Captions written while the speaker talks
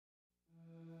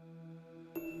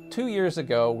2 years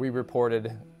ago, we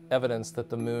reported evidence that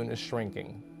the moon is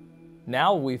shrinking.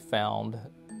 Now we've found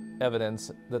evidence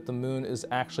that the moon is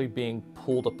actually being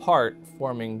pulled apart,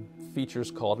 forming features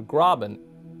called graben.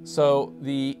 So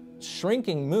the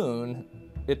shrinking moon,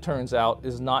 it turns out,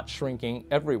 is not shrinking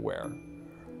everywhere.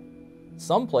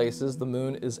 Some places the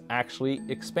moon is actually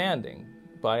expanding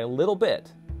by a little bit.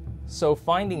 So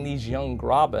finding these young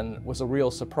graben was a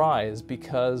real surprise,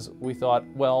 because we thought,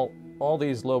 well, all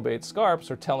these lobate scarps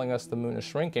are telling us the moon is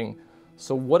shrinking.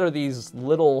 So what are these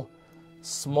little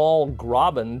small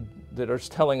graben that are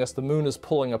telling us the moon is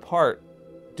pulling apart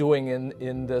doing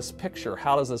in this picture?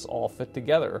 How does this all fit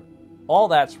together? All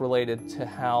that's related to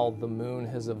how the moon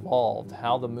has evolved,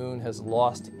 how the moon has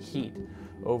lost heat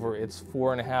over its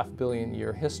 4.5 billion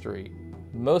year history.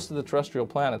 Most of the terrestrial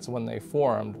planets, when they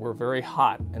formed, were very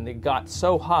hot, and they got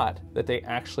so hot that they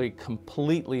actually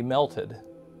completely melted.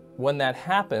 When that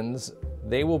happens,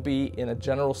 they will be in a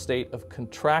general state of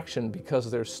contraction because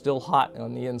they're still hot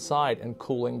on the inside and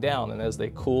cooling down, and as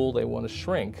they cool, they want to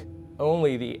shrink.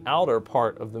 Only the outer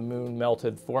part of the moon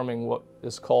melted, forming what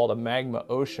is called a magma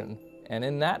ocean. And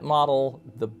in that model,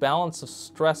 the balance of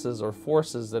stresses or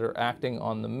forces that are acting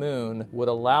on the moon would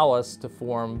allow us to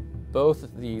form both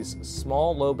these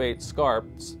small lobate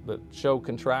scarps that show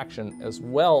contraction, as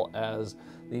well as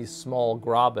these small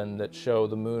graben that show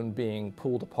the moon being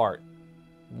pulled apart.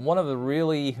 One of the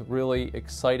really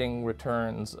exciting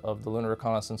returns of the Lunar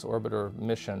Reconnaissance Orbiter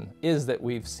mission is that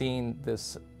we've seen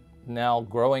this now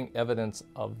growing evidence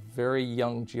of very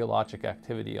young geologic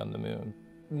activity on the moon.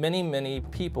 Many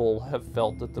people have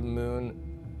felt that the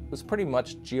moon was pretty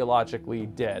much geologically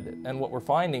dead, and what we're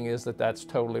finding is that that's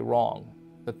totally wrong,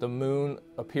 that the moon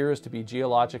appears to be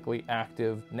geologically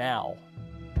active now.